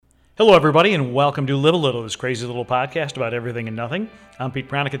Hello, everybody, and welcome to Live a Little, this crazy little podcast about everything and nothing. I'm Pete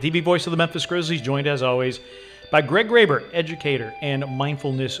Pranica, TV voice of the Memphis Grizzlies, joined as always by Greg Graber, educator and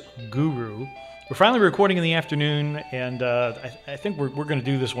mindfulness guru. We're finally recording in the afternoon, and I think we're going to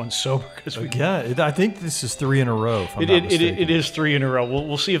do this one sober. I think this is three in a row. If I'm not mistaken. It is three in a row.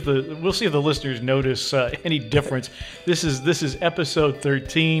 We'll see if the listeners notice any difference. This is episode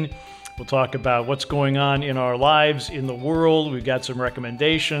 13. We'll talk about what's going on in our lives, in the world. We've got some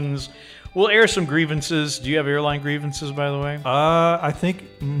recommendations. We'll air some grievances. Do you have airline grievances, by the way? I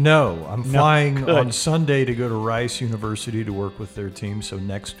think no. I'm flying on Sunday to go to Rice University to work with their team. So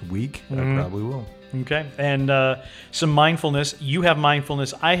next week, I probably will. Okay. And some mindfulness. You have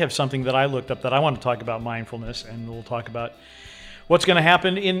mindfulness. I have something that I looked up that I want to talk about mindfulness, and we'll talk about what's going to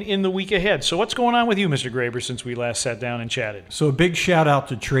happen in the week ahead. So what's going on with you, Mr. Graber, since we last sat down and chatted? So a big shout out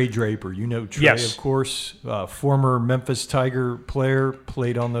to Trey Draper. You know Trey, yes, of course, former Memphis Tiger player,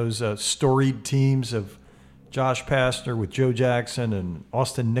 played on those storied teams of Josh Pastner with Joe Jackson and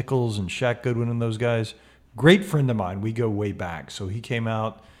Austin Nichols and Shaq Goodwin and those guys. Great friend of mine. We go way back. So he came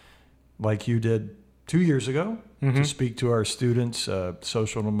out like you did 2 years ago to speak to our students,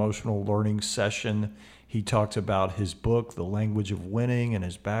 social and emotional learning session. He talked about his book, The Language of Winning, and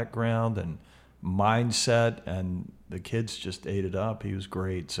his background and mindset, and the kids just ate it up. He was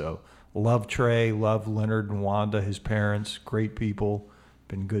great. So love Trey, love Leonard and Wanda, his parents, great people,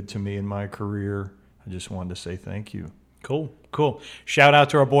 been good to me in my career. I just wanted to say thank you. Cool. Shout out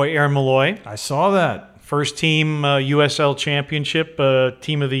to our boy Aaron Malloy. I saw that. First team USL Championship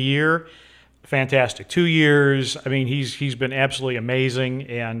Team of the Year. Fantastic. 2 years. I mean, he's been absolutely amazing,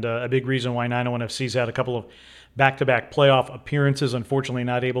 and a big reason why 901FC's had a couple of back-to-back playoff appearances. Unfortunately,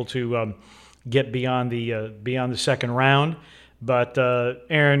 not able to get beyond the second round. But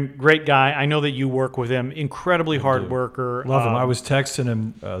Aaron, great guy. I know that you work with him. Incredibly hard worker. Love him. I was texting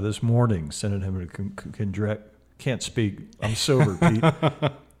him this morning, sending him a can't speak. I'm sober, Pete.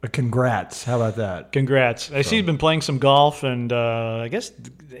 Congrats. How about that? Congrats. I see you've been playing some golf, and I guess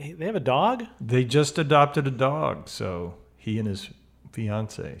they have a dog? They just adopted a dog, so he and his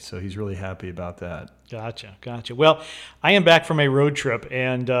fiance, so he's really happy about that. Gotcha. Well, I am back from a road trip,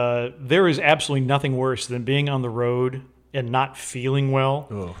 and there is absolutely nothing worse than being on the road and not feeling well.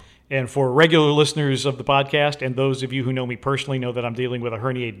 Oh. And for regular listeners of the podcast, and those of you who know me personally know that I'm dealing with a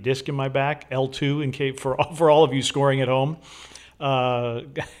herniated disc in my back, L2, in case for all of you scoring at home.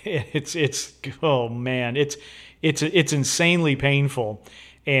 It's insanely painful,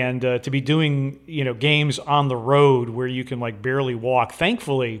 and to be doing games on the road where you can like barely walk.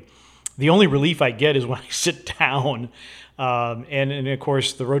 Thankfully, the only relief I get is when I sit down, and of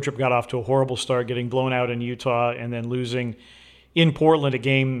course the road trip got off to a horrible start, getting blown out in Utah and then losing in Portland a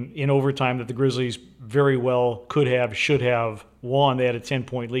game in overtime that the Grizzlies very well should have won. They had a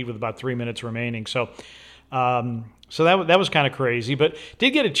 10-point lead with about 3 minutes remaining. So that was kind of crazy, but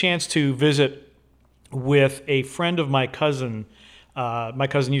did get a chance to visit with a friend of my cousin. My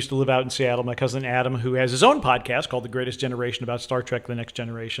cousin used to live out in Seattle, my cousin Adam, who has his own podcast called The Greatest Generation about Star Trek, The Next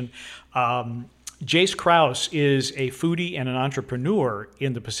Generation. Jace Krause is a foodie and an entrepreneur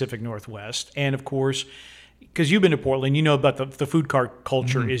in the Pacific Northwest. And, of course, because you've been to Portland, you know about the food cart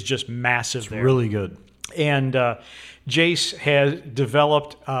culture is just massive there. It's really good. And Jace has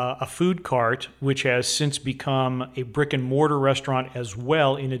developed a food cart, which has since become a brick-and-mortar restaurant as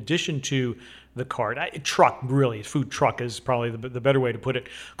well, in addition to the cart. Food truck is probably the better way to put it,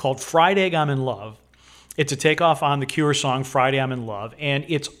 called Fried Egg I'm in Love. It's a takeoff on the Cure song, Friday I'm in Love, and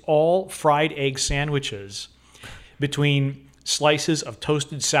it's all fried egg sandwiches between slices of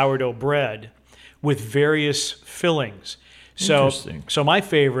toasted sourdough bread with various fillings. So my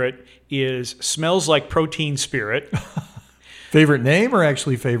favorite is Smells Like Protein Spirit. Favorite name or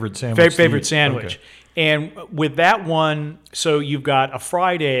actually favorite sandwich? Favorite sandwich. Okay. And with that one, so you've got a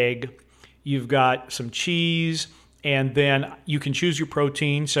fried egg, you've got some cheese, and then you can choose your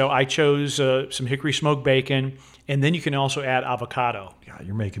protein. So I chose some hickory smoked bacon, and then you can also add avocado. God,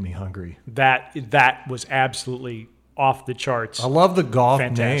 you're making me hungry. That was absolutely off the charts. I love the golf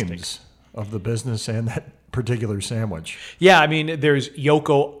names of the business and that particular sandwich. Yeah, I mean, there's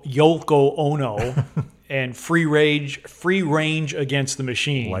Yoko Ono and free range against the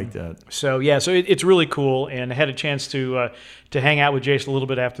machine. Like that. So yeah, it's really cool, and I had a chance to hang out with Jace a little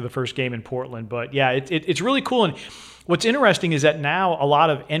bit after the first game in Portland. But yeah, it's really cool. And what's interesting is that now a lot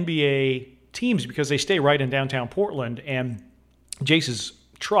of NBA teams, because they stay right in downtown Portland, and Jace's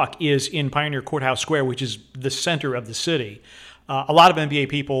truck is in Pioneer Courthouse Square, which is the center of the city. A lot of NBA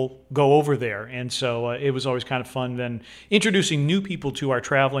people go over there, and so it was always kind of fun then introducing new people to our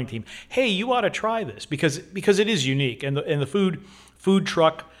traveling team. Hey, you ought to try this because it is unique, and the food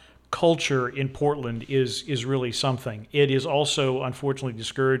truck culture in Portland is really something. It is also unfortunately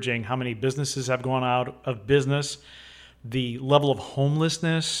discouraging how many businesses have gone out of business. The level of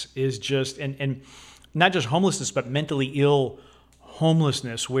homelessness is just, and not just homelessness, but mentally ill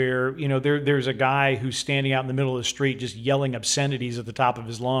homelessness, where there's a guy who's standing out in the middle of the street just yelling obscenities at the top of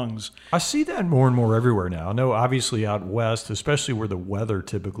his lungs. I see that more and more everywhere now. I know obviously out west, especially where the weather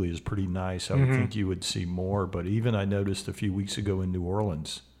typically is pretty nice, I would think you would see more. But even I noticed a few weeks ago in New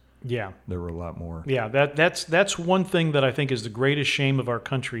Orleans, yeah, there were a lot more. Yeah, that's one thing that I think is the greatest shame of our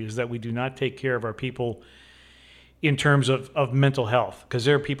country, is that we do not take care of our people in terms of mental health, because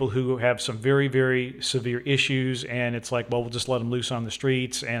there are people who have some very, very severe issues, and it's like, well, we'll just let them loose on the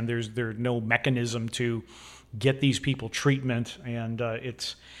streets, and there's no mechanism to get these people treatment, and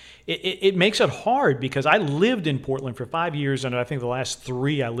it makes it hard, because I lived in Portland for 5 years, and I think the last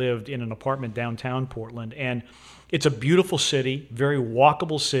 3 I lived in an apartment downtown Portland, and it's a beautiful city, very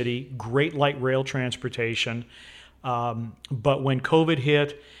walkable city, great light rail transportation, but when COVID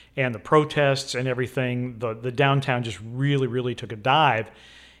hit and the protests and everything, the downtown just really, really took a dive.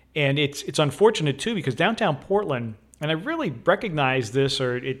 And it's unfortunate, too, because downtown Portland, and I really recognized this,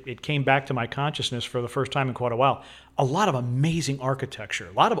 or it came back to my consciousness for the first time in quite a while, a lot of amazing architecture,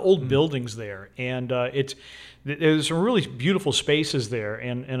 a lot of old buildings there. And there's some really beautiful spaces there.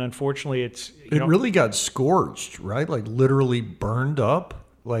 And unfortunately, it really got scorched, right? Like literally burned up,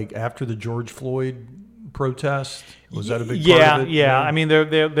 like after the George Floyd protest. Was that a big part of it? Yeah. I mean,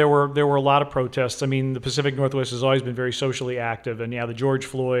 there were a lot of protests. I mean, the Pacific Northwest has always been very socially active, and the George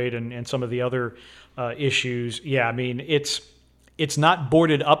Floyd and some of the other issues. Yeah, I mean, it's not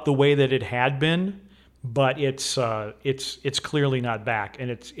boarded up the way that it had been, but it's clearly not back, and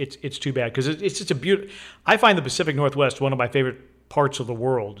it's too bad, because it's just a beautiful. I find the Pacific Northwest one of my favorite parts of the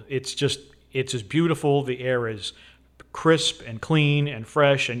world. It's just beautiful. The air is crisp and clean and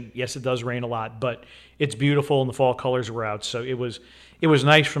fresh, and yes, it does rain a lot, but it's beautiful, and the fall colors were out, so it was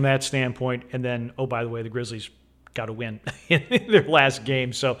nice from that standpoint. And then, oh, by the way, the Grizzlies got a win in their last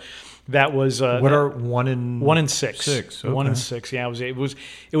game, so that was what are 1-6? 6. Okay. 1-6. Yeah,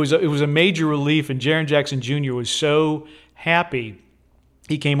 it was a major relief, and Jaren Jackson Jr. was so happy.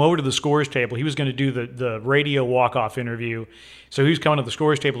 He came over to the scores table. He was going to do the radio walk-off interview. So he was coming to the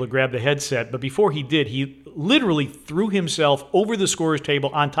scores table to grab the headset. But before he did, he literally threw himself over the scores table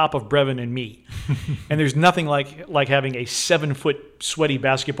on top of Brevin and me. And there's nothing like having a 7-foot sweaty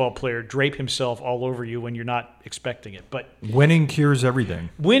basketball player drape himself all over you when you're not expecting it. But winning cures everything.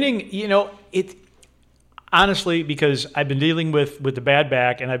 Winning, it honestly, because I've been dealing with the bad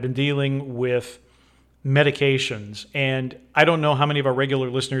back, and I've been dealing with medications, and I don't know how many of our regular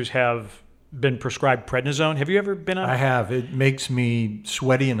listeners have been prescribed prednisone. Have you ever been on? I have. It makes me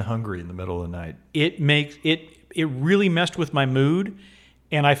sweaty and hungry in the middle of the night. It really messed with my mood,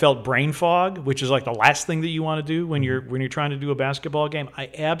 and I felt brain fog, which is like the last thing that you want to do when you're trying to do a basketball game. I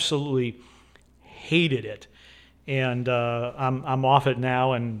absolutely hated it, and I'm off it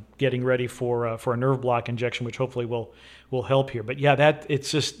now and getting ready for a nerve block injection, which hopefully will help here. But yeah,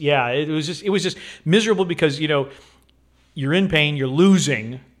 it was just miserable, because you're in pain, you're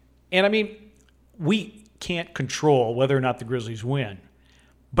losing, and I mean, we can't control whether or not the Grizzlies win,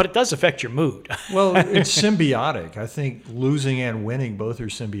 but it does affect your mood. Well, it's symbiotic. I think losing and winning both are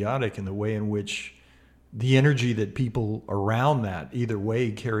symbiotic in the way in which the energy that people around that either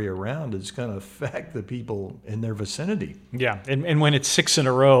way carry around is going to affect the people in their vicinity. Yeah, and when it's 6 in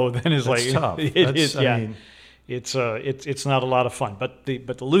a row, then it's That's like tough. It is. Yeah. I mean, it's not a lot of fun, but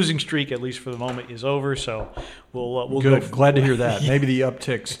the losing streak, at least for the moment, is over. So we'll good. Go Glad to hear that. Maybe the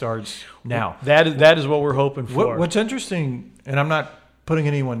uptick starts now. That is what we're hoping for. What's interesting, and I'm not putting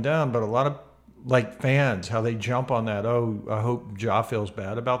anyone down, but a lot of fans, how they jump on that. Oh, I hope Ja feels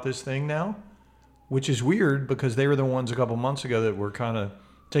bad about this thing now, which is weird, because they were the ones a couple months ago that were kind of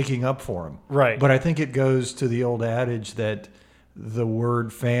taking up for him. Right. But I think it goes to the old adage that the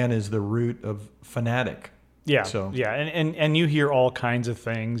word fan is the root of fanatic. Yeah, so. Yeah, and you hear all kinds of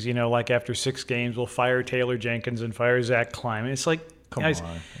things, like after 6 games, we'll fire Taylor Jenkins and fire Zach Kleiman. It's like, come guys,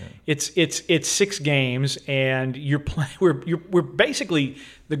 on. Yeah. It's 6 games, and we're basically,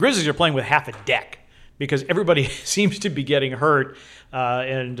 the Grizzlies are playing with half a deck, because everybody seems to be getting hurt,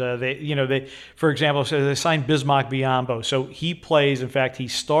 and they for example, so they signed Bismack Biyombo, so he plays. In fact, he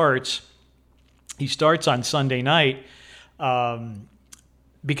starts on Sunday night.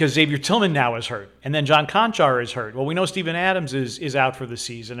 Because Xavier Tillman now is hurt, and then John Conchar is hurt. Well, we know Steven Adams is out for the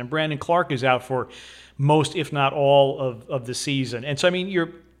season, and Brandon Clark is out for most, if not all, of the season. And so, I mean,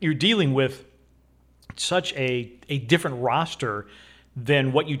 you're dealing with such a different roster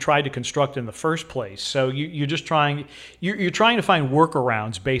than what you tried to construct in the first place. So you're just trying to find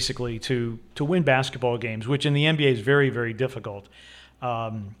workarounds basically to win basketball games, which in the NBA is very, very difficult.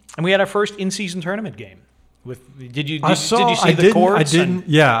 And we had our first in-season tournament game. Did you see the courts? I didn't.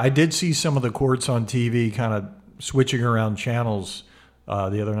 Yeah, I did see some of the courts on TV, kind of switching around channels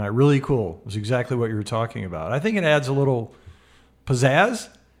the other night. Really cool. It was exactly what you were talking about. I think it adds a little pizzazz.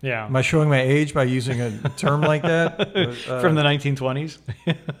 Yeah. Am I showing my age by using a term like that? From the 1920s?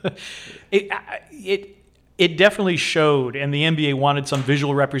 It definitely showed, and the NBA wanted some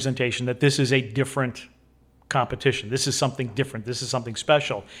visual representation that this is a different competition. This is something different. This is something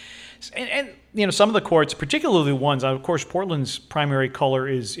special. And some of the courts, particularly the ones, of course, Portland's primary color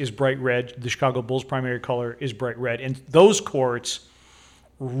is bright red. The Chicago Bulls' primary color is bright red. And those courts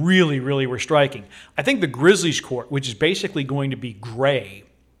really, really were striking. I think the Grizzlies court, which is basically going to be gray,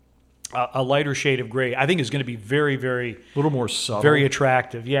 a lighter shade of gray, I think is going to be very, very... A little more subtle. Very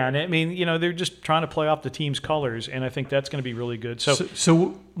attractive, yeah. And I mean, they're just trying to play off the team's colors, and I think that's going to be really good.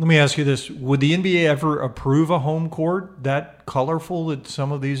 So let me ask you this. Would the NBA ever approve a home court that colorful that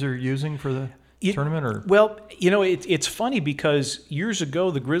some of these are using for the tournament? Or? Well, it's funny because years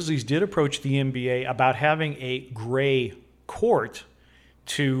ago, the Grizzlies did approach the NBA about having a gray court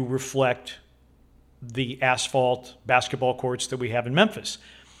to reflect the asphalt basketball courts that we have in Memphis.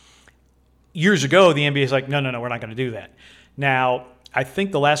 Years ago, the NBA is like, no, we're not going to do that. Now, I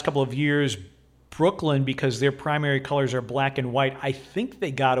think the last couple of years, Brooklyn, because their primary colors are black and white, I think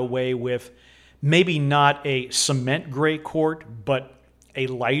they got away with maybe not a cement gray court, but a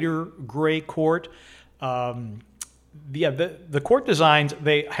lighter gray court. The court designs,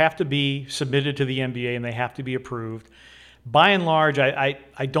 they have to be submitted to the NBA and they have to be approved. By and large, I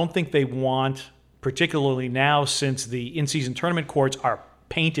don't think they want, particularly now since the in-season tournament courts are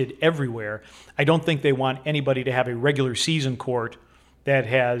painted everywhere, I don't think they want anybody to have a regular season court that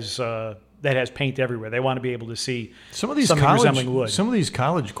has paint everywhere. They want to be able to see some of these something resembling wood. Some of these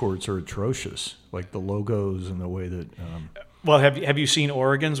college courts are atrocious, like the logos and the way that. Well, have you seen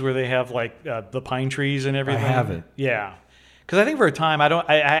Oregon's where they have like the pine trees and everything? I haven't. Yeah. Because I think for a time,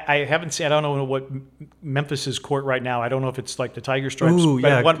 I haven't seen, I don't know what Memphis's court right now. I don't know if it's like the Tiger Stripes. Ooh,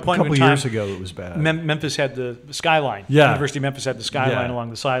 yeah. At one point a couple in time, years ago, it was bad. Memphis had the skyline. Yeah. University of Memphis had the skyline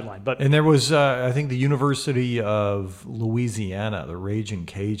along the sideline. And there was, I think, the University of Louisiana, the Raging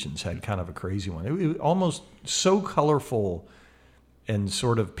Cajuns, had kind of a crazy one. It was almost so colorful and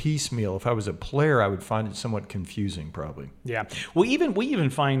sort of piecemeal. If I was a player, I would find it somewhat confusing, probably. Yeah. Well, we even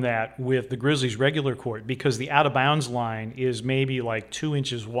find that with the Grizzlies' regular court because the out-of-bounds line is maybe like 2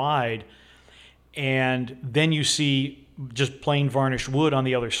 inches wide, and then you see just plain varnished wood on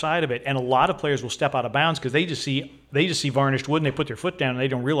the other side of it, and a lot of players will step out of bounds because they just see varnished wood and they put their foot down and they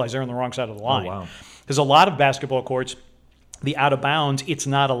don't realize they're on the wrong side of the line. Oh, wow. Because a lot of basketball courts, the out-of-bounds, it's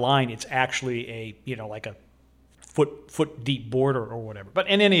not a line. It's actually like a foot deep border or whatever. But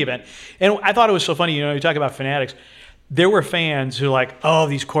in any event, and I thought it was so funny, you talk about fanatics. There were fans who like, oh,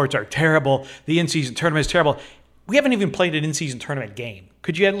 these courts are terrible. The in-season tournament is terrible. We haven't even played an in-season tournament game.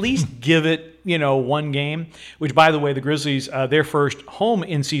 Could you at least give it, one game? Which, by the way, the Grizzlies, their first home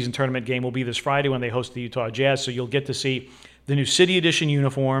in-season tournament game will be this Friday when they host the Utah Jazz. So you'll get to see the new City Edition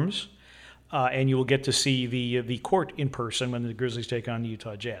uniforms. And you will get to see the court in person when the Grizzlies take on the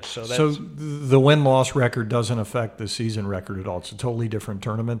Utah Jazz. So the win-loss record doesn't affect the season record at all. It's a totally different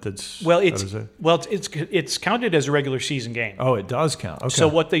tournament. It's counted as a regular season game. Oh, it does count. Okay. So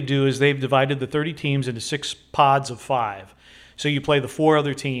what they do is they've divided the 30 teams into 6 pods of 5. So you play the 4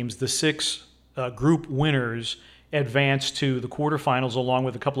 other teams. The 6 group winners advance to the quarterfinals along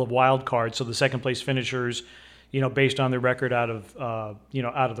with a couple of wild cards. So the second place finishers, based on their record out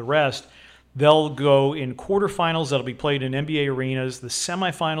of the rest. They'll go in quarterfinals that'll be played in NBA arenas. The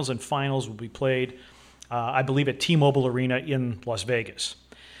semifinals and finals will be played, I believe, at T-Mobile Arena in Las Vegas.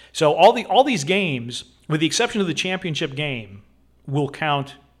 So all these games, with the exception of the championship game, will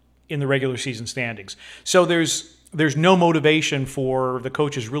count in the regular season standings. So there's no motivation for the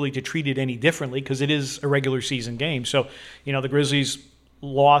coaches really to treat it any differently because it is a regular season game. So, the Grizzlies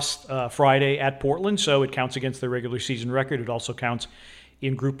lost Friday at Portland, so it counts against their regular season record. It also counts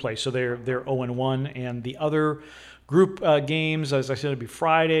in group play. So they're 0-1. And the other group games, as I said, it'll be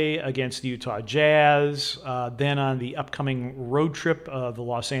Friday against the Utah Jazz. Then on the upcoming road trip, the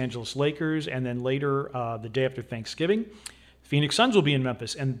Los Angeles Lakers. And then later, the day after Thanksgiving, Phoenix Suns will be in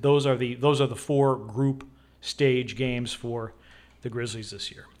Memphis. And those are the 4 group stage games for the Grizzlies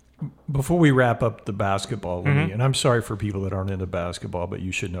this year. Before we wrap up the basketball, and I'm sorry for people that aren't into basketball, but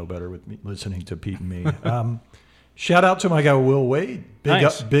you should know better with me listening to Pete and me. Shout out to my guy Will Wade.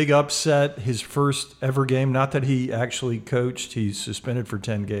 Nice. Big upset. His first ever game. Not that he actually coached. He's suspended for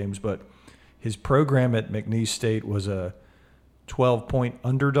 10 games, but his program at McNeese State was a 12-point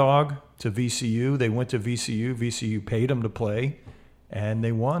underdog to VCU. They went to VCU. VCU paid him to play, and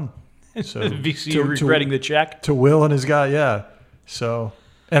they won. So VCU regretting the check. To Will and his guy, yeah. So,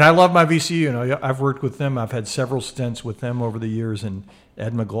 and I love my VCU. You know, I've worked with them. I've had several stints with them over the years, and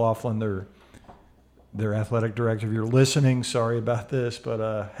Ed McLaughlin, their athletic director. If you're listening, sorry about this,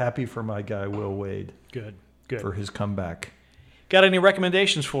 but happy for my guy Will Wade. Good. For his comeback. Got any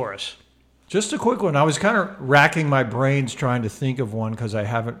recommendations for us? Just a quick one. I was kind of racking my brains trying to think of one because I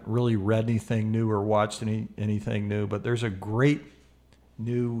haven't really read anything new or watched anything new. But there's a great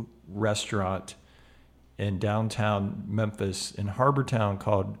new restaurant in downtown Memphis in Harbortown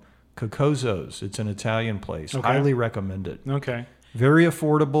called Cocozzo's. It's an Italian place. Okay. Highly recommend it. Okay. Very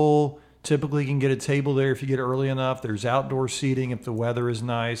affordable. Typically, you can get a table there if you get early enough. There's outdoor seating if the weather is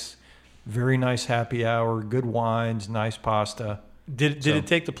nice. Very nice happy hour. Good wines. Nice pasta. Did it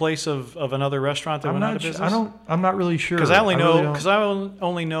take the place of another restaurant that went out of business? I'm not really sure. Because I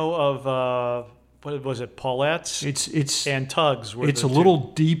only know of what was it, Paulette's? It's and Tugs. It's a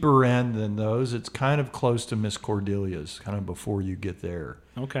little deeper end than those. It's kind of close to Miss Cordelia's, kind of before you get there.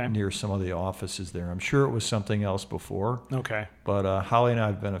 Okay. Near some of the offices there. I'm sure it was something else before. Okay. But Holly and I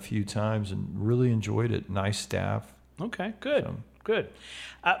have been a few times and really enjoyed it. Nice staff. Okay. Good. Good.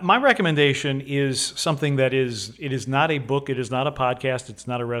 My recommendation is something that it is not a book, it is not a podcast, it's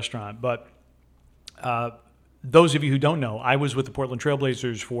not a restaurant. But those of you who don't know, I was with the Portland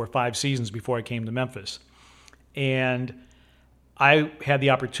Trailblazers for 5 seasons before I came to Memphis. And I had the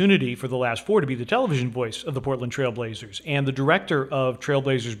opportunity for the last 4 to be the television voice of the Portland Trailblazers. And the director of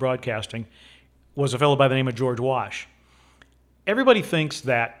Trailblazers Broadcasting was a fellow by the name of George Wash. Everybody thinks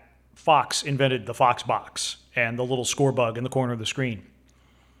that Fox invented the Fox box and the little score bug in the corner of the screen.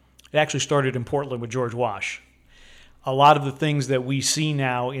 It actually started in Portland with George Wash. A lot of the things that we see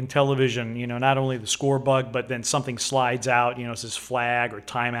now in television, you know, not only the score bug, but then something slides out, you know, it says flag or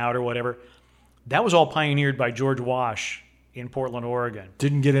timeout or whatever, that was all pioneered by George Wash in Portland, Oregon.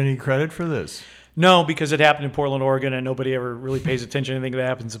 Didn't get any credit for this. No, because it happened in Portland, Oregon, and nobody ever really pays attention to anything that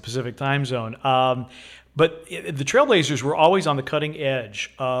happens in the Pacific time zone. But the Trailblazers were always on the cutting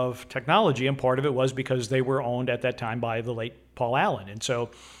edge of technology, and part of it was because they were owned at that time by the late Paul Allen. And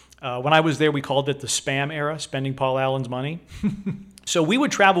so when I was there, we called it the spam era, spending Paul Allen's money. So we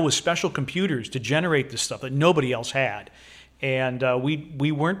would travel with special computers to generate this stuff that nobody else had. And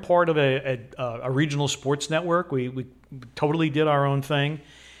we weren't part of a regional sports network. We totally did our own thing.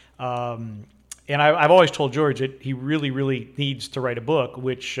 And I've always told George that he really, really needs to write a book,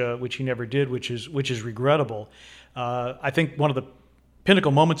 which he never did, which is regrettable. I think one of the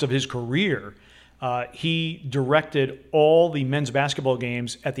pinnacle moments of his career, he directed all the men's basketball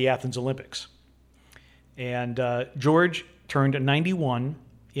games at the Athens Olympics. And George turned 91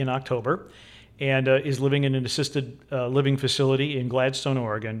 in October and is living in an assisted living facility in Gladstone,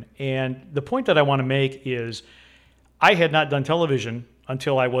 Oregon. And the point that I want to make is I had not done television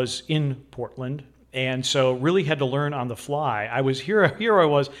until I was in Portland, and so really had to learn on the fly. I was here I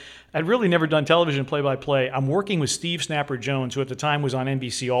was. I'd really never done television play-by-play. I'm working with Steve Snapper Jones, who at the time was on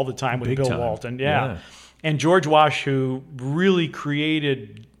NBC all the time with Bill Walton. Yeah. And George Wash, who really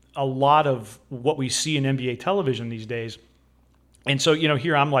created a lot of what we see in NBA television these days. And so, you know,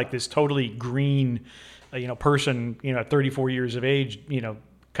 here I'm like this totally green, person, at 34 years of age,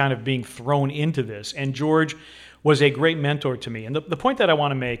 kind of being thrown into this. And George was a great mentor to me. And the point that I want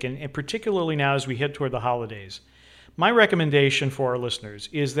to make, and particularly now as we head toward the holidays, my recommendation for our listeners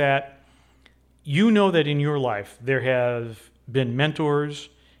is that you know that in your life there have been mentors,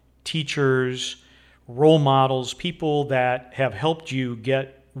 teachers, role models, people that have helped you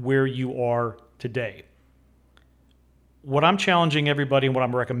get where you are today. What I'm challenging everybody and what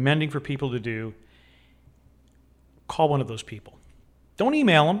I'm recommending for people to do, call one of those people. Don't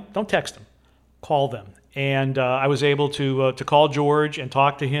email them, don't text them, call them. And I was able to call George and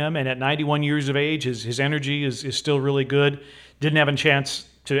talk to him. And at 91 years of age, his energy is still really good. Didn't have a chance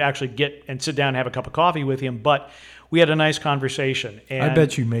to actually get and sit down and have a cup of coffee with him, but we had a nice conversation. And I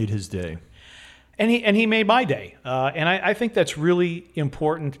bet you made his day. And he made my day. And I think that's really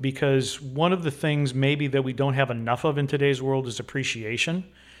important because one of the things maybe that we don't have enough of in today's world is appreciation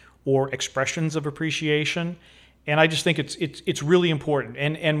or expressions of appreciation. And I just think it's really important.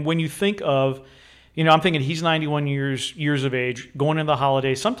 And when you think of, I'm thinking he's 91 years of age, going into the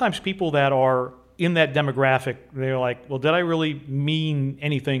holidays. Sometimes people that are in that demographic, they're like, well, did I really mean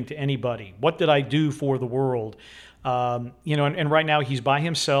anything to anybody? What did I do for the world? And right now he's by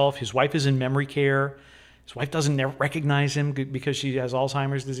himself. His wife is in memory care. His wife doesn't recognize him because she has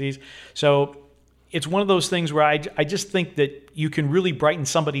Alzheimer's disease. So it's one of those things where I just think that you can really brighten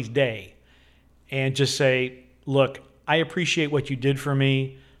somebody's day and just say, look, I appreciate what you did for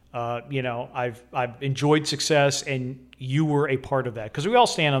me. I've enjoyed success, and you were a part of that, because we all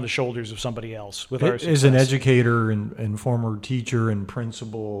stand on the shoulders of somebody else with our success. As an educator and former teacher and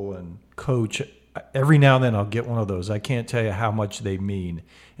principal and coach, every now and then I'll get one of those. I can't tell you how much they mean.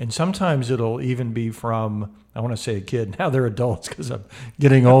 And sometimes it'll even be from, I want to say a kid. Now they're adults because I'm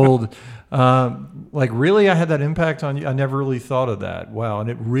getting old. Really, I had that impact on you? I never really thought of that. Wow. And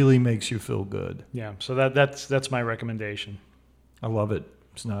it really makes you feel good. Yeah. So that's my recommendation. I love it.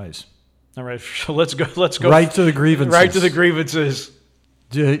 It's nice. All right. So let's go. Right to the grievances. Right to the grievances.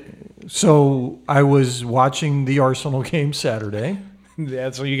 So I was watching the Arsenal game Saturday.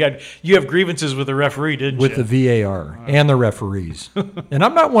 Yeah, so you have grievances with the referee, didn't you? With the VAR and the referees. And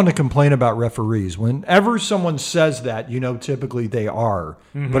I'm not one to complain about referees. Whenever someone says that, typically they are.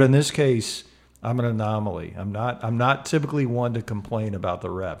 Mm-hmm. But in this case, I'm an anomaly. I'm not typically one to complain about the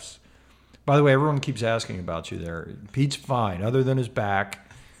refs. By the way, everyone keeps asking about you there. Pete's fine, other than his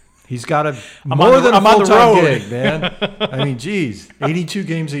back. He's got more than a full-time gig, man. I mean, geez, 82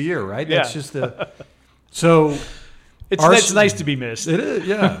 games a year, right? Yeah. That's just so. It's nice to be missed. It is,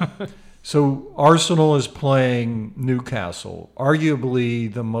 yeah. So Arsenal is playing Newcastle,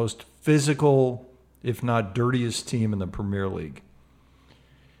 arguably the most physical, if not dirtiest team in the Premier League.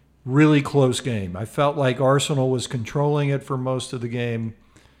 Really close game. I felt like Arsenal was controlling it for most of the game.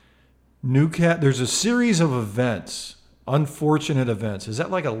 There's a series of events, unfortunate events. Is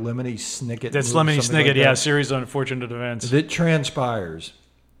that like a Lemony Snicket? That's Lemony Snicket, yeah, a series of unfortunate events. That transpires.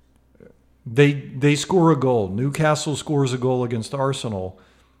 They score a goal. Newcastle scores a goal against Arsenal.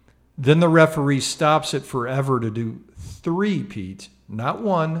 Then the referee stops it forever to do 3, Pete. Not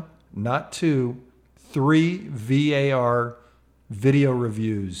 1, not 2, 3 VAR video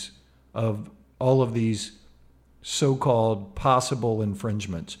reviews of all of these so-called possible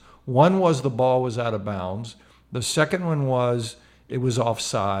infringements. One was the ball was out of bounds. The second one was it was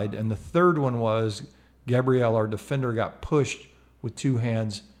offside. And the third one was Gabriel, our defender, got pushed with 2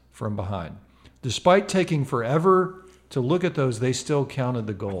 hands from behind. Despite taking forever to look at those, they still counted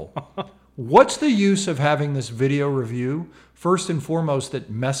the goal. What's the use of having this video review? First and foremost,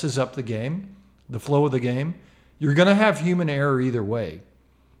 that messes up the game, the flow of the game. You're going to have human error either way.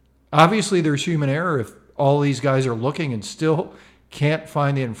 Obviously, there's human error if all these guys are looking and still can't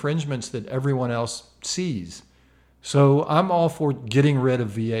find the infringements that everyone else sees. So I'm all for getting rid of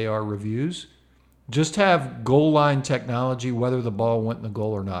VAR reviews. Just have goal line technology, whether the ball went in the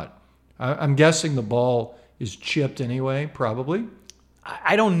goal or not. I'm guessing the ball is chipped anyway, probably.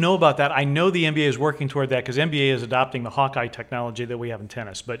 I don't know about that. I know the NBA is working toward that because NBA is adopting the Hawkeye technology that we have in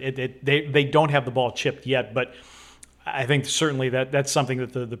tennis, but they don't have the ball chipped yet. But I think certainly that's something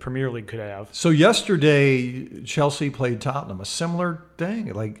that the Premier League could have. So yesterday, Chelsea played Tottenham, a similar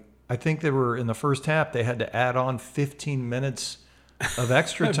thing. Like, I think they were in the first half, they had to add on 15 minutes of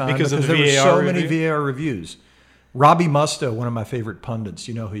extra time because there were so many VAR reviews. Robbie Musto, one of my favorite pundits,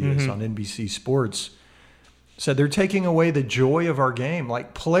 you know who he is, on NBC Sports, said they're taking away the joy of our game.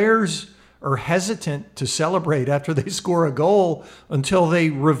 Like, players are hesitant to celebrate after they score a goal until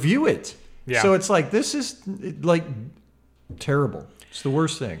they review it. Yeah. So it's like, this is like terrible. It's the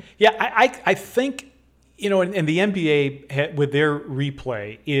worst thing. Yeah, I think, and the NBA with their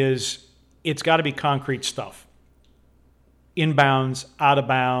replay it's got to be concrete stuff. Inbounds, out of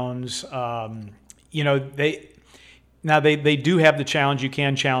bounds. They do have the challenge. You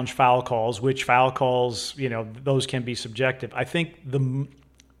can challenge foul calls, which foul calls, those can be subjective. I think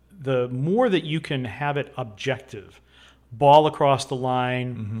the more that you can have it objective, ball across the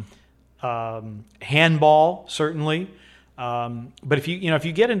line, handball certainly. But if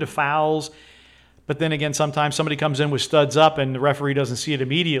you get into fouls, but then again, sometimes somebody comes in with studs up and the referee doesn't see it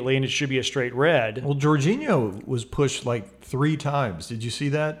immediately and it should be a straight red. Well, Jorginho was pushed like 3 times. Did you see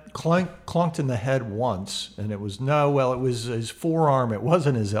that? Clunked in the head once, and it was his forearm. It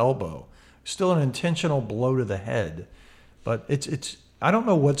wasn't his elbow. Still an intentional blow to the head. But it's I don't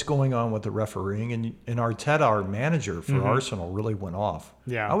know what's going on with the refereeing, and Arteta, our manager for Arsenal, really went off.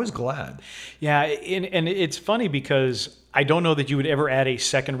 Yeah. I was glad. Yeah, and it's funny because I don't know that you would ever add a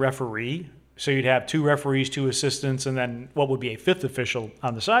second referee. So you'd have 2 referees, 2 assistants, and then what would be a 5th official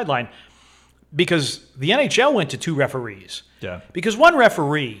on the sideline. Because the NHL went to 2 referees. Yeah. Because one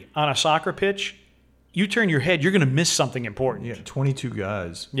referee on a soccer pitch, you turn your head, you're going to miss something important. Yeah, 22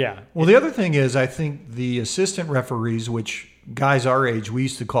 guys. Yeah. Well, the other thing is, I think the assistant referees, which guys our age we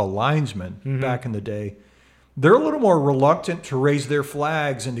used to call linesmen back in the day, they're a little more reluctant to raise their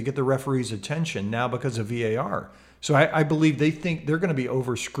flags and to get the referee's attention now because of VAR. So I believe they think they're going to be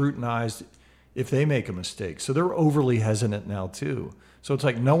over scrutinized if they make a mistake. So they're overly hesitant now too. So it's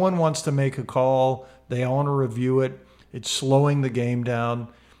like no one wants to make a call. They all want to review it. It's slowing the game down.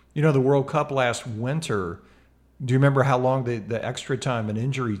 You know, the World Cup last winter, do you remember how long the extra time and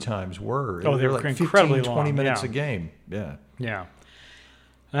injury times were? Oh, they were like incredibly 15, 20 long. minutes Yeah. a game. Yeah. Yeah.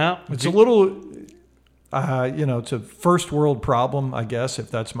 Well, It's a little, it's a first world problem, I guess, if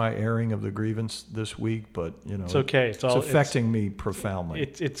that's my airing of the grievance this week. But, it's okay. It's affecting me profoundly.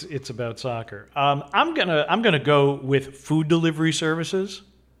 It's about soccer. I'm gonna go with food delivery services.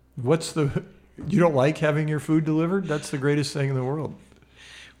 You don't like having your food delivered? That's the greatest thing in the world.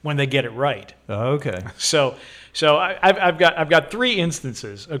 When they get it right. Oh, okay. So I've got three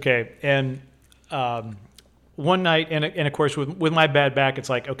instances. Okay, and one night, and of course with my bad back, it's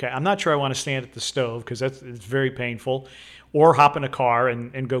like, okay, I'm not sure I want to stand at the stove because it's very painful, or hop in a car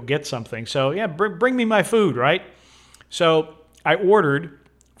and go get something. So yeah, bring me my food, right? So I ordered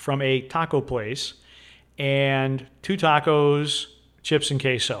from a taco place, and 2 tacos, chips and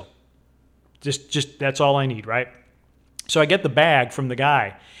queso. Just that's all I need, right? So I get the bag from the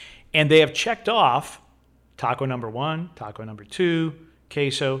guy, and they have checked off taco number 1, taco number 2,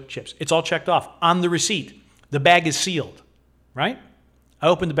 queso, chips. It's all checked off on the receipt. The bag is sealed, right? I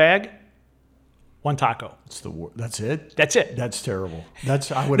open the bag, 1 taco. That's it? That's it. That's terrible.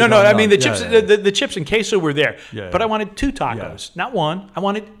 I would No, I mean, the yeah, chips, yeah. The chips and queso were there, Yeah, but yeah. I wanted 2 tacos, not 1. I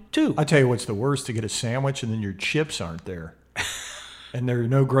wanted 2. I tell you what's the worst, to get a sandwich and then your chips aren't there. And there are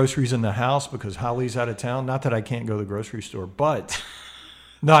no groceries in the house because Holly's out of town. Not that I can't go to the grocery store, but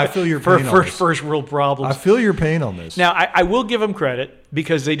no, I feel your pain on this. First world problems. I feel your pain on this. Now, I will give them credit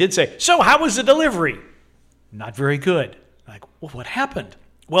because they did say, so how was the delivery? Not very good. Like, well, what happened?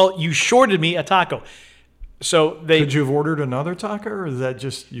 Well, you shorted me a taco. So Could you have ordered another taco, or is that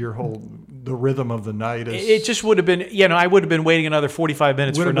just the rhythm of the night? It just would have been, I would have been waiting another 45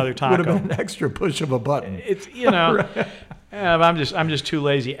 minutes for another taco. Would have been an extra push of a button. It's, I'm just too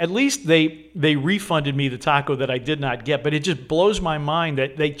lazy. At least they refunded me the taco that I did not get, but it just blows my mind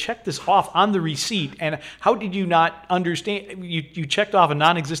that they checked this off on the receipt. And how did you not understand? You checked off a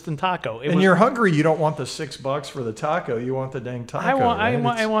non-existent taco. You're hungry. You don't want the $6 for the taco. You want the dang taco.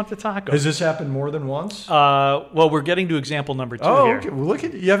 I want the taco. Has this happened more than once? Well, we're getting to example number 2 here. Okay. Well, look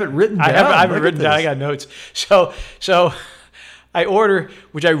at you have it written down. I have it written down. I got notes. So I order,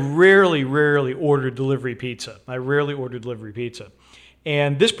 which I rarely order delivery pizza.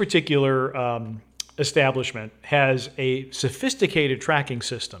 And this particular establishment has a sophisticated tracking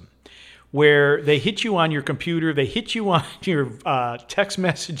system where they hit you on your computer, they hit you on your text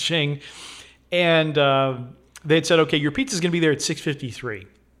messaging, and they'd said, okay, your pizza's going to be there at 6:53.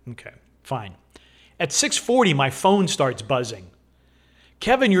 Okay, fine. At 6:40, my phone starts buzzing.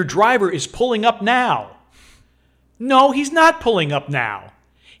 Kevin, your driver is pulling up now. No, he's not pulling up now.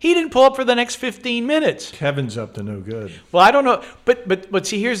 He didn't pull up for the next 15 minutes. Kevin's up to no good. Well, I don't know. But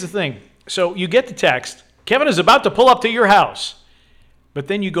see, here's the thing. So you get the text, Kevin is about to pull up to your house. But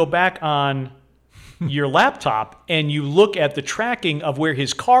then you go back on your laptop and you look at the tracking of where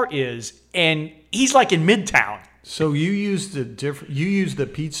his car is, and he's like in Midtown. So you use the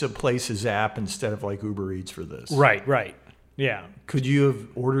Pizza Places app instead of like Uber Eats for this. Right. Yeah. Could you have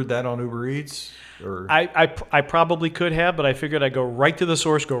ordered that on Uber Eats? Or I probably could have, but I figured I'd go right to the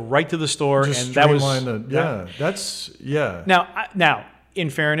source, go right to the store, just and that was Now,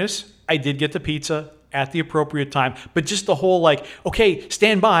 in fairness, I did get the pizza at the appropriate time, but just the whole like, okay,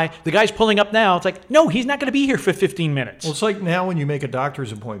 stand by, the guy's pulling up now. It's like, no, he's not going to be here for 15 minutes. Well, it's like now when you make a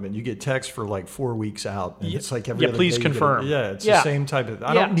doctor's appointment, you get text for like 4 weeks out, and it's like every other please day confirm. It's the same type of.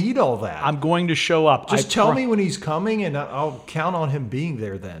 I don't need all that. I'm going to show up. Just tell me when he's coming, and I'll count on him being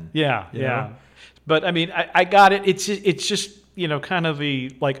there then. Yeah. know? But I mean, I got it. It's just kind of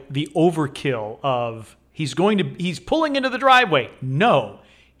the overkill of he's pulling into the driveway. No.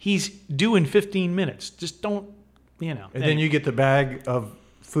 He's due in 15 minutes. Just don't, And then you get the bag of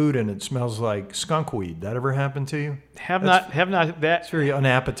food and it smells like skunk weed. That ever happened to you? Have not that. It's very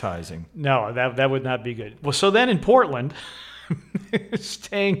unappetizing. No, that would not be good. Well, so then in Portland,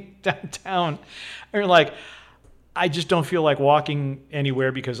 staying downtown, I just don't feel like walking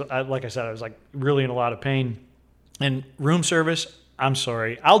anywhere because, like I said, I was like really in a lot of pain. And room service, I'm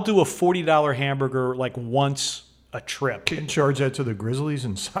sorry, I'll do a $40 hamburger like once a trip. Can you charge that to the Grizzlies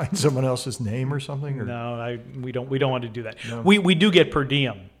and sign someone else's name or something? Or? No, we don't want to do that. No. We do get per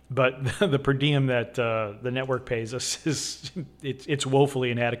diem, but the per diem that the network pays us it's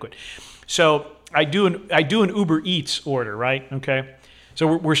woefully inadequate. So I do an Uber Eats order, right? Okay. So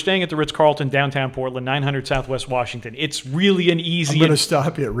we're staying at the Ritz-Carlton, downtown Portland, 900 Southwest Washington. It's really an easy... I'm going to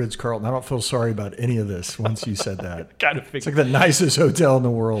stop you at Ritz-Carlton. I don't feel sorry about any of this once you said that. kind of It's like the nicest hotel in the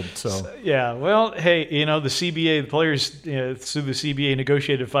world. So yeah, well, hey, the CBA, the players through the CBA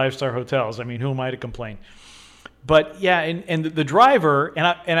negotiated 5-star hotels. I mean, who am I to complain? But yeah, and the driver, and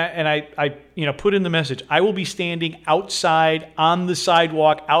I put in the message, I will be standing outside on the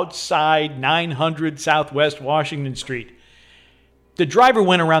sidewalk outside 900 Southwest Washington Street. The driver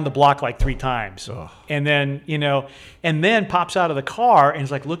went around the block like 3 times. Ugh. And then pops out of the car and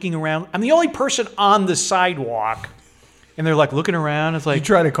is like looking around. I'm the only person on the sidewalk. And they're like looking around. It's like, you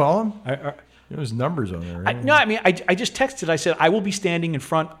try to call him? There's numbers on there. Right? I just texted. I said, I will be standing in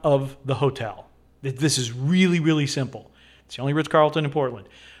front of the hotel. This is really, really simple. It's the only Ritz-Carlton in Portland.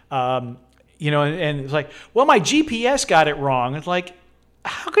 And it's like, well, my GPS got it wrong. It's like,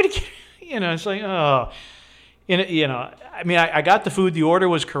 how could it get, it's like, oh. I got the food, the order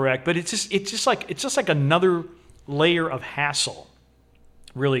was correct, but it's just like another layer of hassle,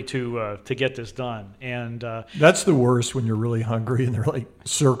 really, to get this done. And that's the worst when you're really hungry and they're like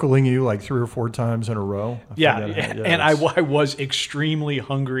circling you like 3 or 4 times in a row. I was extremely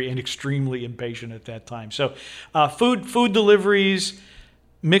hungry and extremely impatient at that time. So, food deliveries,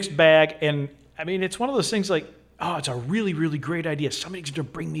 mixed bag, and I mean it's one of those things like, oh, it's a really, really great idea. Somebody's going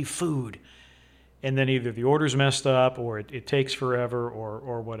to bring me food. And then either the order's messed up, or it takes forever,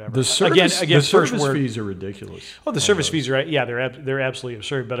 or whatever. The service fees are ridiculous. Oh, the service fees are they're absolutely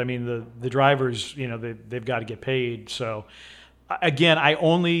absurd. But I mean the drivers, they've got to get paid. So again, I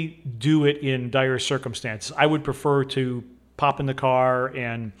only do it in dire circumstances. I would prefer to pop in the car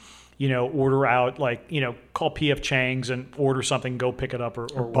and order out, like call P.F. Chang's and order something, go pick it up, or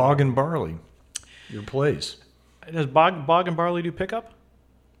Bog and Barley, your place. Does Bog and Barley do pickup?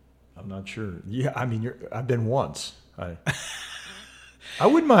 I'm not sure. Yeah, I mean, I've been once. I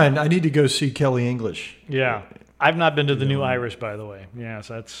wouldn't mind. I need to go see Kelly English. Yeah, I've not been to the new Irish, by the way. Yeah,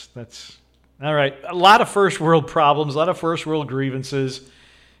 so that's all right. A lot of first world problems, a lot of first world grievances,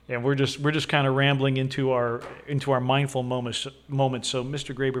 and we're just kind of rambling into our mindful moments. So,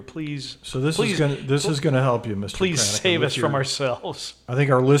 Mr. Graber, please. So this is gonna help you, Mr. Please Pranica, save us from ourselves. I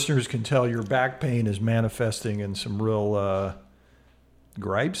think our listeners can tell your back pain is manifesting in some real.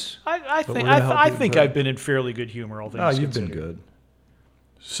 Gripes? I think I've been in fairly good humor all things considered. You've been good.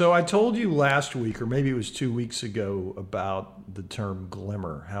 So I told you last week, or maybe it was 2 weeks ago, about the term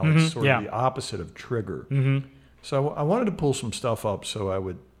glimmer, how it's sort of the opposite of trigger. Mm-hmm. So I wanted to pull some stuff up so I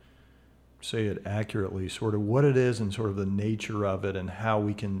would say it accurately, sort of what it is and sort of the nature of it and how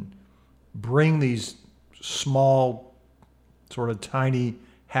we can bring these small, sort of tiny,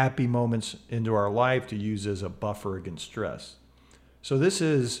 happy moments into our life to use as a buffer against stress. So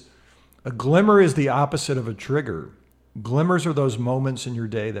a glimmer is the opposite of a trigger. Glimmers are those moments in your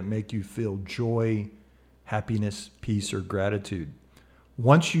day that make you feel joy, happiness, peace, or gratitude.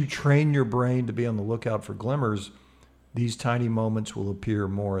 Once you train your brain to be on the lookout for glimmers, these tiny moments will appear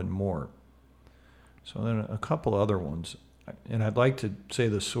more and more. So then a couple other ones. And I'd like to say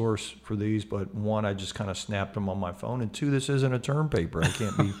the source for these, but 1, I just kind of snapped them on my phone. And 2, this isn't a term paper. I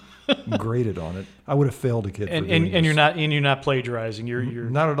can't be graded on it. I would have failed a kid for doing this. And you're not plagiarizing. You're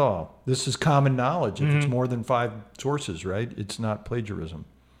not at all. This is common knowledge. If it's more than 5 sources, right? It's not plagiarism.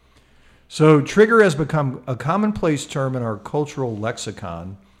 So trigger has become a commonplace term in our cultural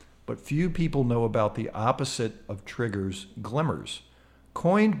lexicon, but few people know about the opposite of triggers, glimmers.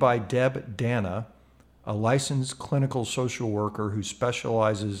 Coined by Deb Dana, a licensed clinical social worker who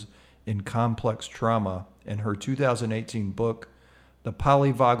specializes in complex trauma, in her 2018 book, The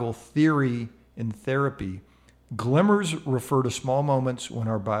Polyvagal Theory in Therapy, glimmers refer to small moments when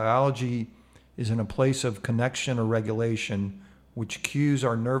our biology is in a place of connection or regulation, which cues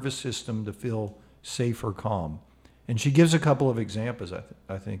our nervous system to feel safe or calm. And she gives a couple of examples,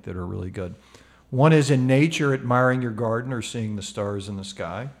 I think, that are really good. One is in nature, admiring your garden or seeing the stars in the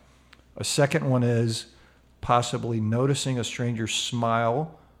sky. A second one is possibly noticing a stranger's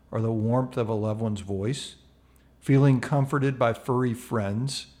smile or the warmth of a loved one's voice, feeling comforted by furry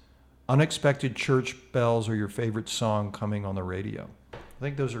friends, unexpected church bells, or your favorite song coming on the radio. I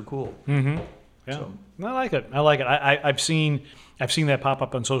think those are cool. Mm-hmm. Yeah, so, I like it. I've seen that pop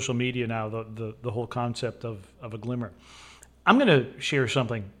up on social media now. The whole concept of a glimmer. I'm going to share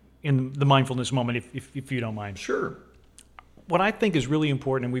something in the mindfulness moment, if you don't mind. Sure. What I think is really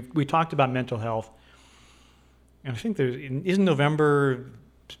important, and we talked about mental health, and I think isn't November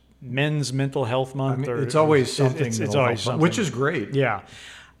Men's Mental Health Month? It's always something. It's always something, which is great. Yeah.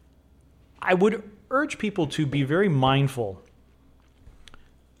 I would urge people to be very mindful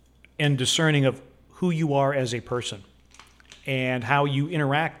and discerning of who you are as a person. and how you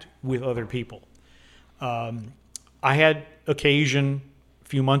interact with other people. I had occasion a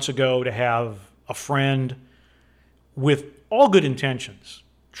few months ago to have a friend with all good intentions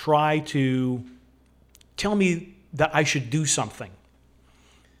try to tell me that I should do something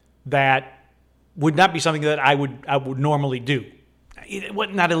that would not be something that I would normally do. It was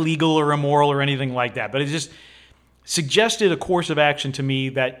not illegal or immoral or anything like that, but it just suggested a course of action to me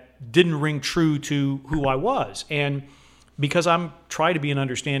that didn't ring true to who I was. And because I'm trying to be an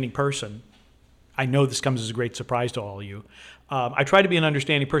understanding person, I know this comes as a great surprise to all of you. I try to be an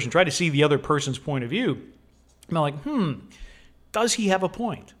understanding person, try to see the other person's point of view. I'm like, does he have a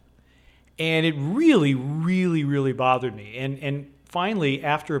point? And it really, really, really bothered me. And finally,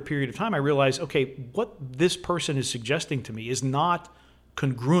 after a period of time, I realized, okay, what this person is suggesting to me is not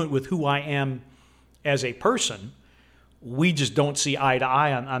congruent with who I am as a person. We just don't see eye to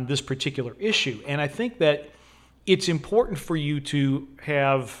eye on this particular issue. And I think that it's important for you to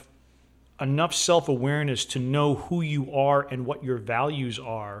have enough self-awareness to know who you are and what your values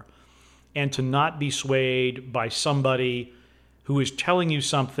are, and to not be swayed by somebody who is telling you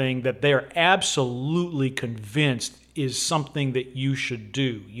something that they're absolutely convinced is something that you should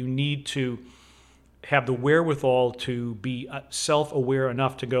do. You need to have the wherewithal to be self-aware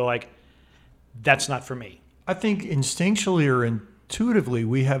enough to go like, that's not for me. I think instinctually or intuitively,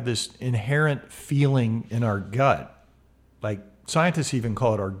 we have this inherent feeling in our gut. Like scientists even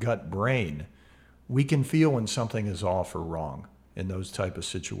call it our gut brain. We can feel when something is off or wrong in those type of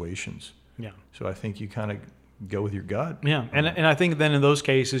situations. Yeah. So I think you kind of go with your gut. Yeah, and I think then in those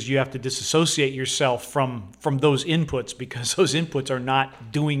cases you have to disassociate yourself from those inputs, because those inputs are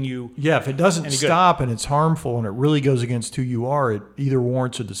not doing you. Yeah, if it doesn't stop and it's harmful and it really goes against who you are, it either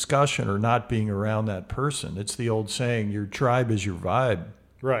warrants a discussion or not being around that person. It's the old saying, your tribe is your vibe.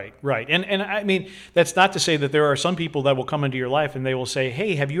 Right. And I mean, that's not to say that there are some people that will come into your life and they will say,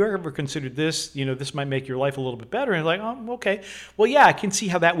 hey, have you ever considered this? This might make your life a little bit better. And like, oh, okay. Well, yeah, I can see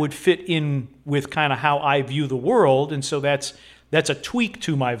how that would fit in with kind of how I view the world. And so that's a tweak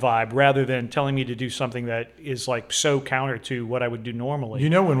to my vibe rather than telling me to do something that is like so counter to what I would do normally.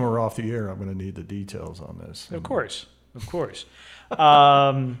 When we're off the air, I'm going to need the details on this. Of course.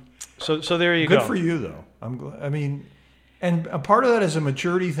 So there you go. Good for you, though. I'm glad. And a part of that is a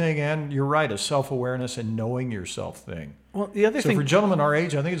maturity thing, and you're right, a self-awareness and knowing yourself thing. Well, the other thing, for gentlemen our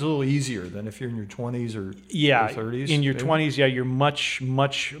age, I think it's a little easier than if you're in your 20s or 30s. In your 20s, you're much,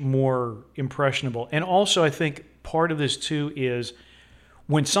 much more impressionable. And also, I think part of this too is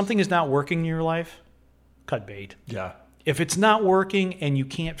when something is not working in your life, cut bait. Yeah. If it's not working and you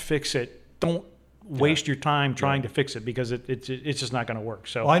can't fix it, don't waste your time trying to fix it, because it's just not going to work.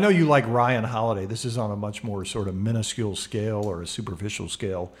 So, well, I know you like Ryan Holiday. This is on a much more sort of minuscule scale or a superficial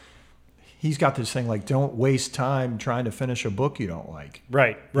scale. He's got this thing like, don't waste time trying to finish a book you don't like.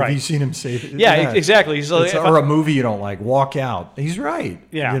 Right. Have you seen him say that? Yeah, exactly. So or a movie you don't like, walk out. He's right.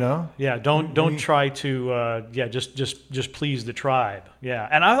 Yeah. Yeah. Don't try to just please the tribe. Yeah.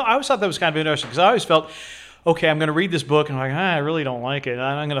 And I always thought that was kind of interesting, because I always felt, okay, I'm going to read this book, and I'm like, I really don't like it. And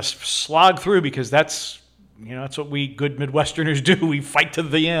I'm going to slog through, because that's what we good Midwesterners do. We fight to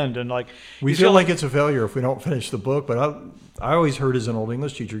the end, and like we feel like it's a failure if we don't finish the book. But I always heard as an old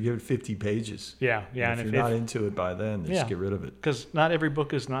English teacher, give it 50 pages. Yeah. And if you're not into it by then, just get rid of it. Because not every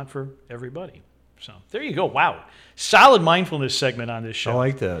book is not for everybody. So there you go. Wow. Solid mindfulness segment on this show. I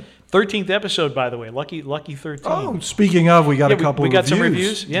like that. 13th episode, by the way. Lucky 13. Oh, speaking of, we got a couple. We got some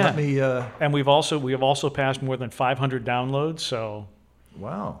reviews. Yeah. Let me. And we have also passed more than 500 downloads. So.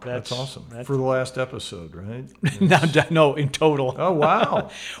 Wow, that's awesome. For the last episode, right? No, in total. Oh, wow.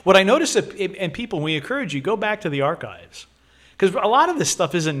 What I noticed, and people, we encourage you, go back to the archives, because a lot of this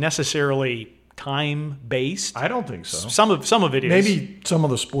stuff isn't necessarily time-based. I don't think so. Some of it is. Maybe some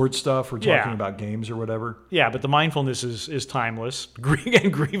of the sports stuff, we're talking about games or whatever. Yeah, but the mindfulness is timeless.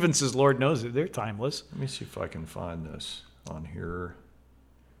 And grievances, Lord knows it, they're timeless. Let me see if I can find this on here.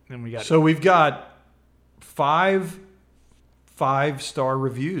 And we've got 5-star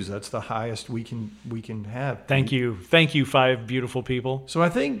reviews. That's the highest we can have. Thank you, 5 beautiful people. So I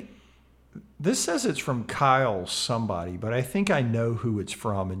think this says it's from Kyle somebody, but I think I know who it's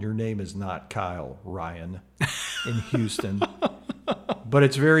from, and your name is not Kyle Ryan in Houston. But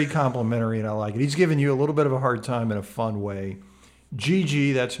it's very complimentary, and I like it. He's giving you a little bit of a hard time in a fun way.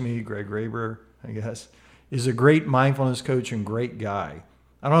 GG, that's me, Greg Raber, I guess, is a great mindfulness coach and great guy.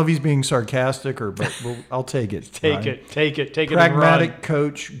 I don't know if he's being sarcastic but I'll take it. Take it. Pragmatic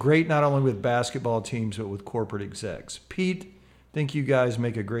coach, great not only with basketball teams but with corporate execs. Pete, think you guys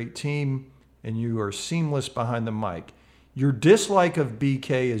make a great team, and you are seamless behind the mic. Your dislike of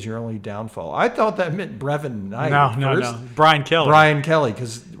BK is your only downfall. I thought that meant Brevin Knight. No. Brian Kelly. Brian Kelly,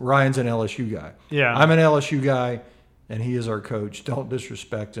 because Ryan's an LSU guy. Yeah. I'm an LSU guy, and he is our coach. Don't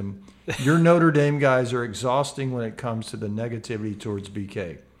disrespect him. Your Notre Dame guys are exhausting when it comes to the negativity towards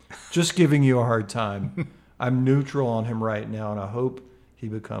BK. Just giving you a hard time. I'm neutral on him right now, and I hope he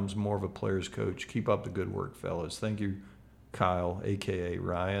becomes more of a player's coach. Keep up the good work, fellas. Thank you, Kyle, a.k.a.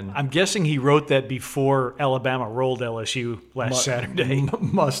 Ryan. I'm guessing he wrote that before Alabama rolled LSU last Saturday.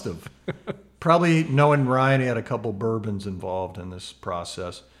 Must have. Probably knowing Ryan, he had a couple bourbons involved in this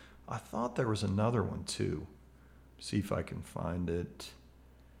process. I thought there was another one, too. See if I can find it.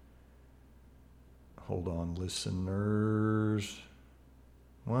 Hold on, listeners.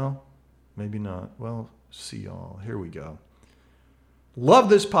 Well, maybe not. Well, see y'all. Here we go. Love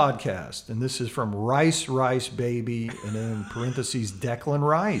this podcast. And this is from Rice Baby, and then in parentheses, Declan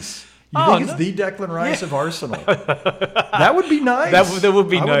Rice. You think it's the Declan Rice of Arsenal? That would be nice. That would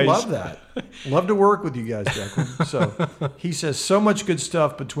be nice. I would love that. Love to work with you guys, Declan. So he says, so much good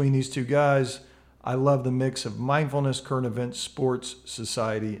stuff between these two guys. I love the mix of mindfulness, current events, sports,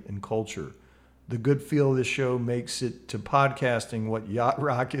 society, and culture. The good feel of this show makes it to podcasting what yacht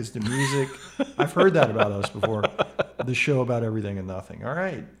rock is to music. I've heard that about us before. The show about everything and nothing. All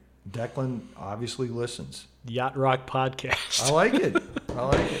right. Declan obviously listens. Yacht Rock Podcast. I like it.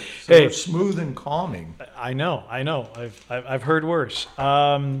 So hey, smooth and calming. I know. I've heard worse.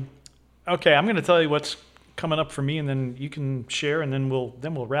 Okay, I'm going to tell you what's coming up for me, and then you can share, and then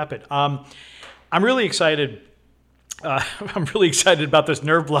we'll wrap it. I'm really excited. I'm really excited about this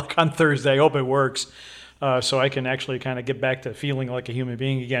nerve block on Thursday. I hope it works, so I can actually kind of get back to feeling like a human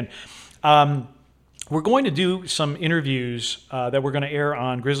being again. We're going to do some interviews that we're going to air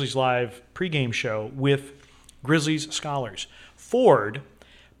on Grizzlies Live pregame show with Grizzlies scholars. Ford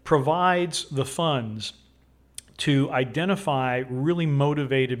provides the funds to identify really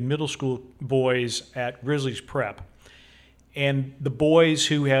motivated middle school boys at Grizzlies Prep. And the boys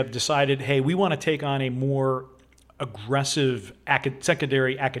who have decided, hey, we want to take on a more aggressive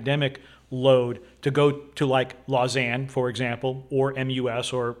secondary academic load to go to like Lausanne, for example, or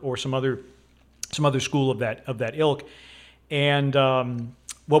MUS or some other school of that ilk. And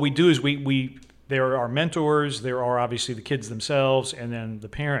what we do is there are mentors, there are obviously the kids themselves, and then the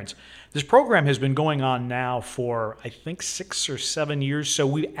parents. This program has been going on now for, I think, 6 or 7 years. So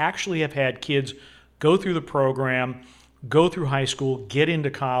we actually have had kids go through the program, go through high school, get into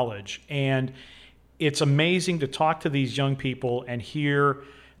college. And it's amazing to talk to these young people and hear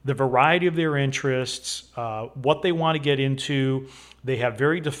the variety of their interests, what they want to get into. They have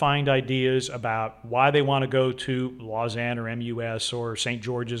very defined ideas about why they want to go to Lausanne or MUS or St.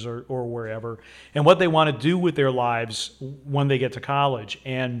 George's or wherever, and what they want to do with their lives when they get to college.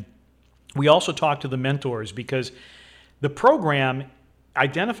 And we also talk to the mentors because the program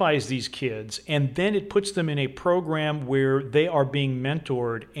identifies these kids, and then it puts them in a program where they are being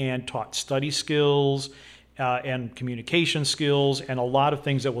mentored and taught study skills and communication skills and a lot of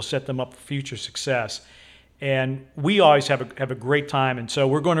things that will set them up for future success. And we always have a great time. And so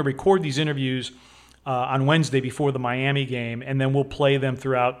we're going to record these interviews on Wednesday before the Miami game, and then we'll play them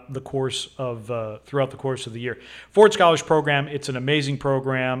throughout the course of the year. Ford Scholars Program, it's an amazing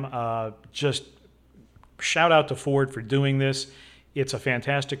program. Just shout out to Ford for doing this. It's a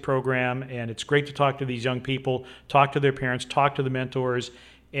fantastic program, and it's great to talk to these young people, talk to their parents, talk to the mentors,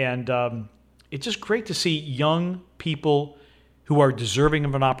 and it's just great to see young people who are deserving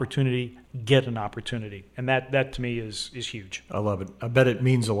of an opportunity get an opportunity, and that to me is huge. I love it. I bet it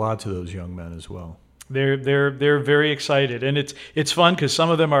means a lot to those young men as well. They're very excited, and it's fun because some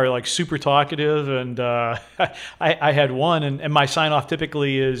of them are like super talkative, and I had one, and my sign off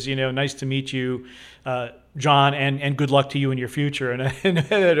typically is nice to meet you, John, and good luck to you in your future.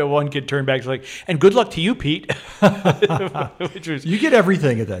 And one kid turned back and was like, and good luck to you, Pete. Which was, you get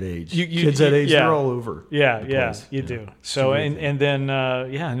everything at that age. Kids that age, they're all over. Yeah, you do. So and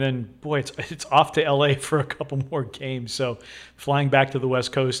then boy, it's off to LA for a couple more games. So flying back to the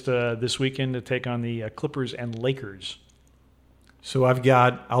West Coast this weekend to take on the Clippers and Lakers. So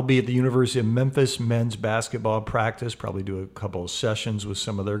I'll be at the University of Memphis men's basketball practice, probably do a couple of sessions with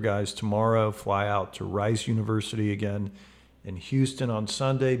some of their guys tomorrow, fly out to Rice University again in Houston on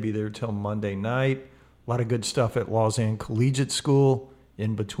Sunday, be there till Monday night. A lot of good stuff at Lausanne Collegiate School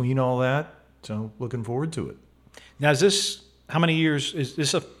in between all that. So looking forward to it. Now, is this, how many years, is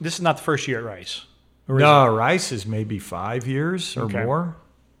this this is not the first year at Rice? No, Rice is maybe 5 years or more.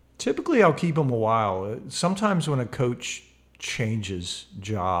 Typically, I'll keep them a while. Sometimes when a coach changes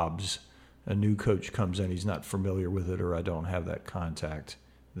jobs, a new coach comes in, he's not familiar with it, or I don't have that contact.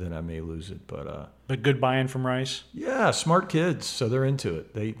 then I may lose it. But good buy-in from Rice? Yeah, smart kids, so they're into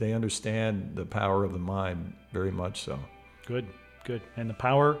it. They understand the power of the mind very much so. Good. And the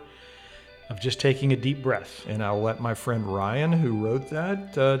power of just taking a deep breath. And I'll let my friend Ryan, who wrote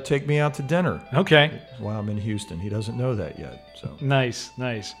that, take me out to dinner. Okay. While I'm in Houston. He doesn't know that yet. So Nice.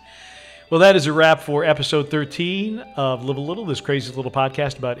 Well, that is a wrap for episode 13 of Live a Little, this crazy little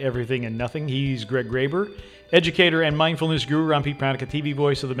podcast about everything and nothing. He's Greg Graber, educator and mindfulness guru. I'm Pete Pranica, TV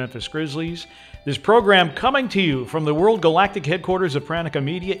voice of the Memphis Grizzlies. This program coming to you from the World Galactic headquarters of Pranica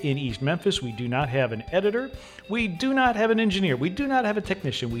Media in East Memphis. We do not have an editor. We do not have an engineer. We do not have a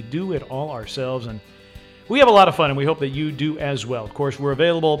technician. We do it all ourselves, and we have a lot of fun, and we hope that you do as well. Of course, we're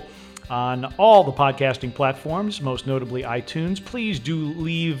available on all the podcasting platforms, most notably iTunes. Please do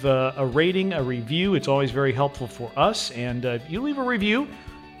leave a rating, a review. It's always very helpful for us. And if you leave a review,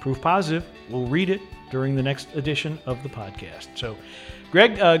 proof positive, we'll read it during the next edition of the podcast. So,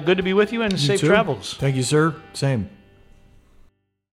 Greg, good to be with you, and safe travels. Thank you, sir. Same.